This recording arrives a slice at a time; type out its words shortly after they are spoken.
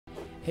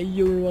Hey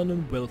everyone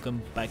and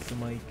welcome back to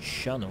my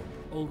channel.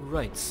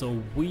 Alright,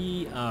 so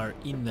we are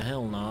in the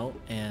hell now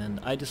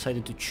and I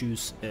decided to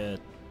choose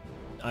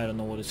I don't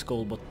know what it's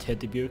called, but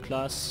teddy bear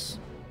class.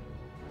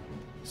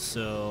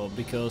 So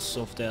because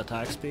of the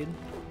attack speed,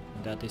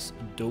 that is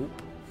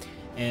dope.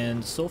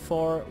 And so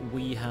far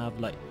we have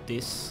like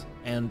this,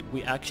 and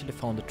we actually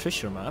found a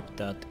treasure map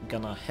that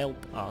gonna help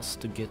us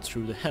to get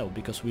through the hell,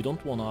 because we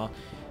don't wanna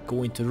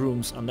go into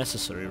rooms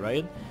unnecessary,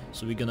 right?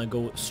 So we're gonna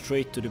go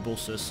straight to the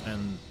bosses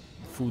and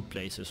food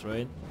places,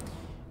 right?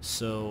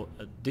 So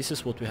this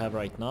is what we have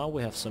right now.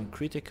 We have some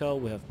critical,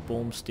 we have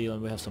bomb steal,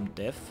 and we have some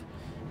death.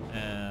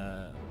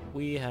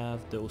 We have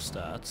those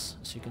stats,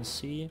 as you can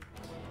see.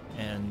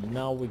 And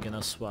now we're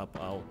gonna swap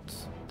out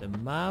the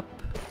map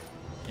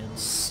and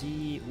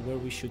see where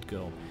we should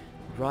go.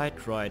 Right,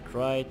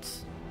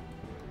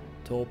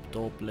 top,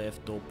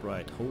 left, top,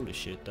 right. Holy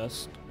shit,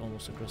 that's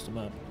almost across the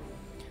map.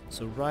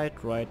 So right.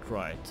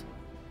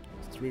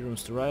 3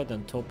 rooms to right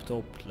and top,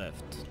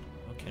 left.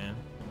 Okay.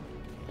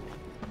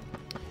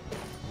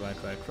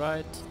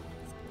 Right.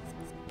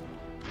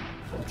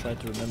 I'll try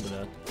to remember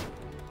that.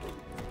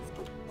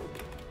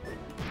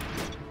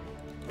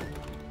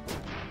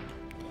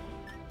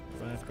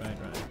 Right.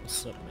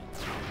 What's up, mate?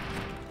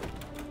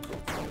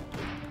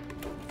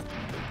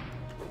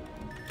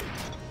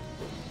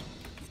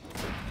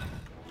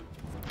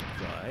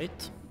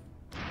 Right.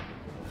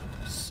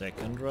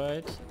 Second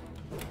right.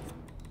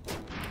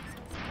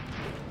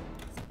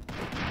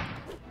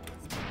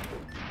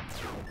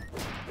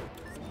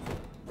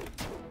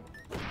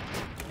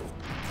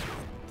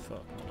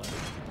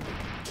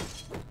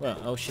 Well,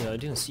 oh shit, I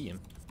didn't see him.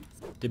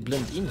 They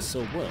blend in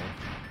so well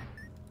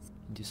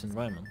in this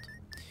environment.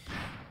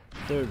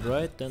 Third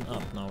right, then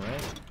up now,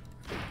 right?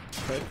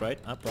 Right,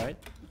 up right.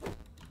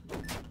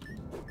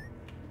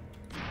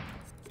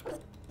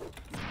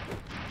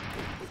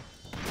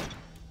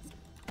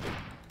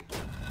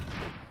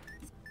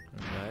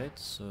 Right,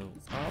 so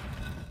up,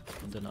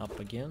 and then up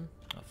again.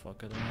 Oh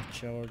fuck, I don't have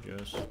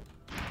chargers.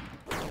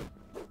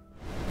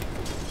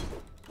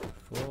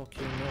 Fuck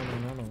you,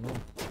 no.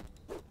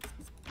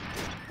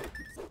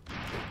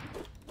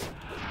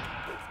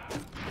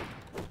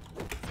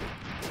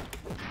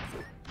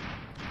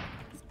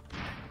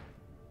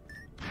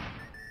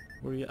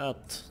 Where are you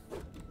at?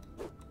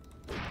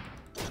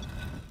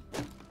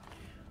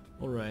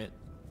 Alright,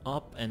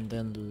 up and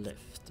then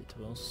left it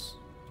was.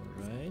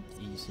 Alright,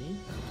 easy.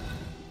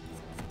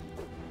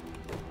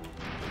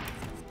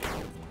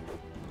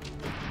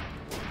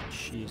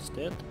 She's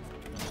dead.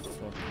 Oh,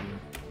 fuck you.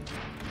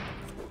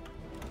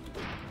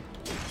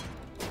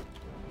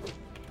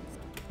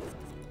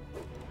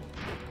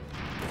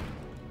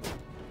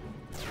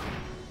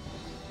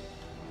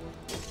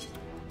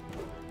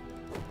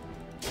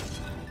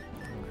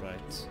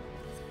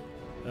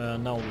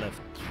 Now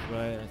left,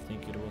 right? I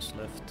think it was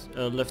left.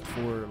 Left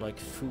for like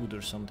food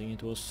or something.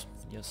 It was,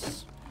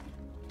 yes.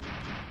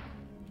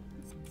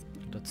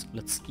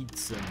 Let's eat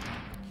some.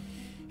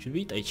 Should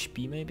we eat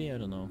HP maybe? I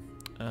don't know.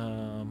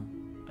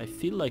 I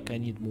feel like I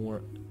need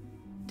more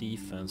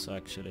defense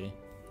actually.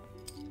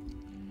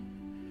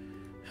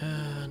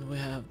 And we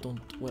have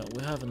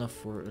we have enough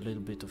for a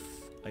little bit of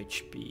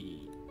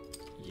HP.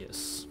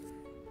 Yes.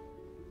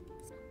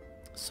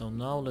 So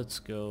now let's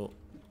go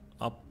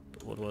up.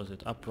 What was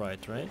it?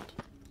 Upright, right?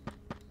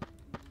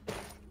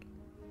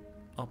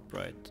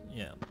 Upright,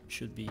 yeah,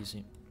 should be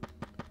easy.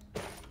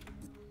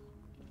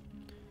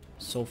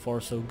 So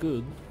far so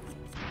good.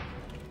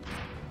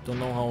 Don't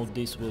know how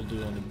this will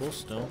do on the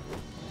boss though.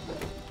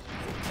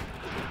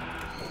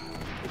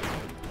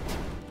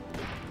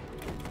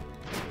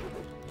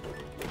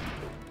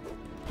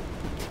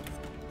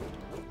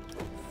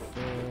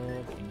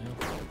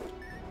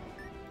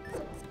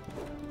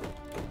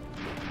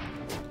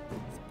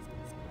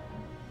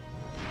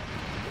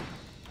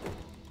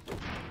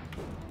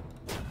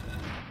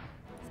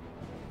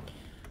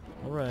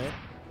 Alright,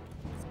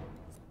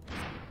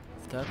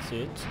 that's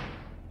it.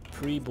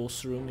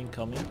 Pre-boss room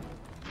incoming.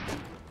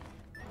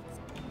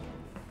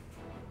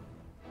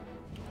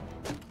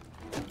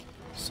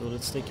 So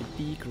let's take a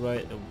peek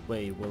right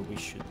away where we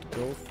should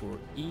go for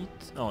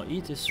eat. Oh,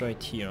 eat is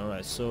right here.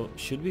 Alright, so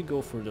should we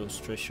go for those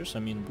treasures? I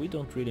mean, we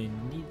don't really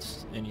need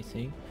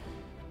anything.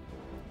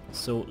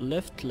 So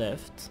left,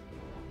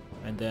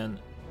 and then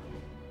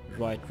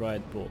right,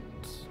 both.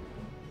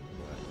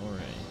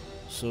 Alright.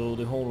 So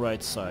the whole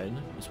right side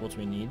is what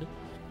we need.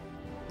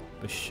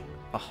 But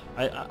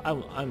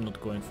I'm not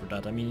going for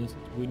that. I mean,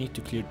 we need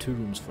to clear 2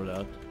 rooms for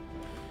that.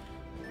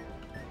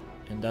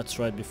 And that's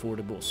right before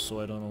the boss, so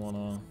I don't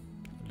wanna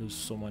lose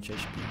so much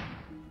HP.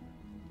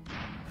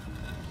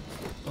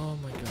 Oh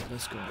my god,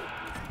 let's go.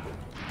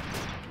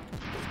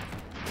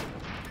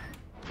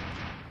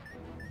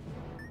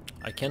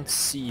 I can't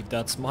see if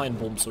that's mine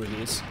bombs or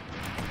his.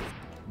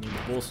 I mean,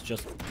 the boss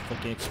just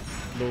fucking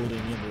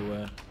exploding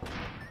everywhere.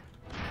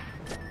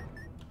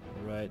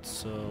 Right,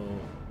 so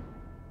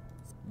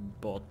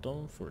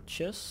bottom for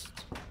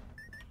chest.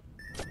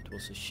 It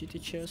was a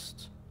shitty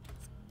chest.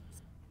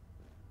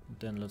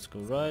 Then let's go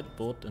right,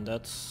 bot, and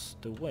that's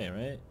the way,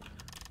 right?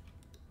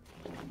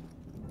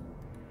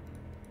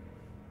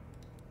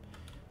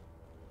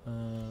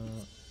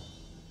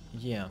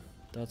 Yeah,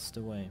 that's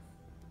the way.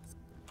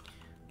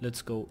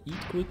 Let's go eat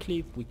quickly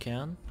if we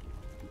can.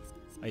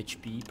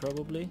 HP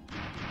probably.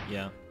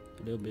 Yeah,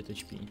 a little bit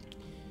HP.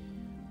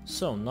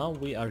 So now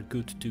we are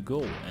good to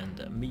go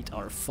and meet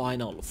our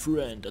final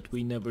friend that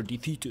we never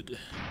defeated.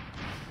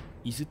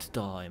 Is it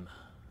time?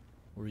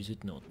 Or is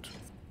it not?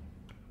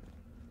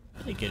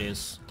 I think it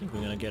is. I think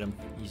we're gonna get him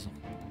easy.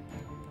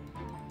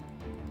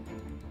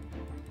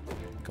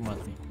 Come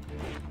at me.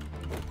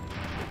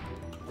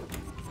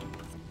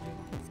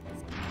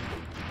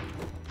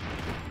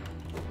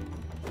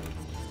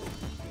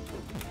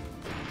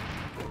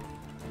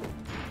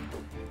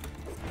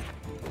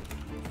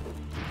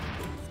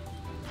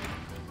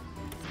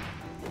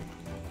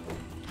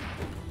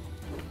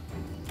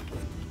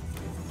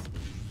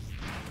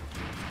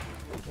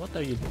 What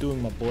are you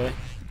doing, my boy?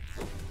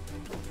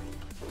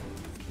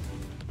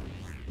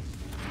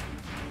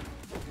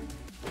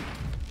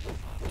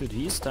 Dude,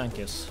 he's tanky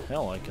as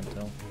hell, I can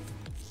tell.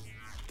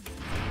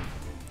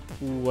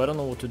 Ooh, I don't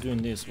know what to do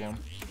in this one.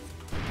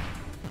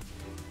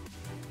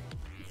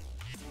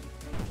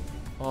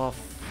 Oh,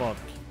 fuck.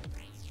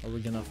 Are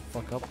we gonna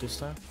fuck up this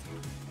time?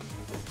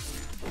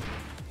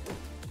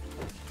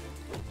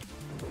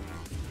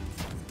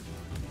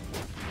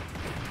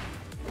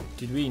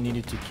 Did we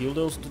need to kill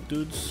those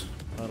dudes?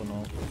 I don't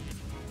know.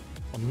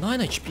 Oh, 9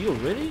 HP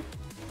already?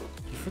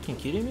 You freaking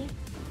kidding me?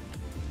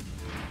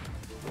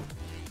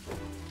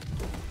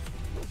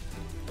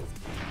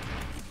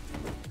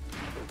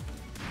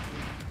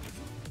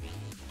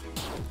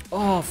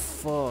 Oh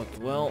fuck,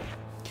 well...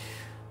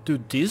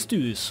 Dude, this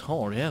dude is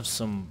hard. He has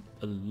a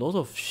lot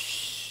of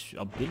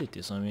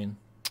abilities, I mean...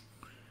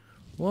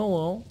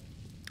 Well,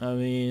 I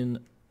mean...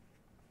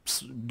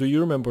 Do you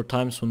remember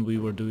times when we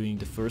were doing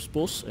the first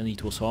boss and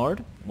it was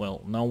hard?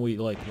 Well, now we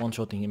like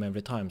one-shotting him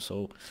every time,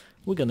 so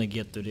we're gonna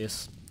get to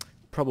this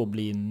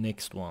probably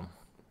next one.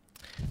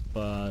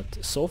 But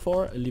so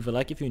far, leave a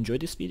like if you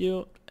enjoyed this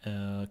video,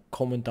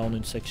 comment down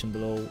in the section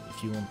below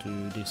if you want to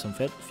leave some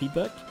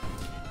feedback,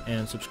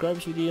 and subscribe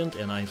if you didn't,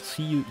 and I'll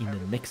see you in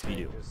the next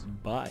video.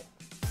 Bye!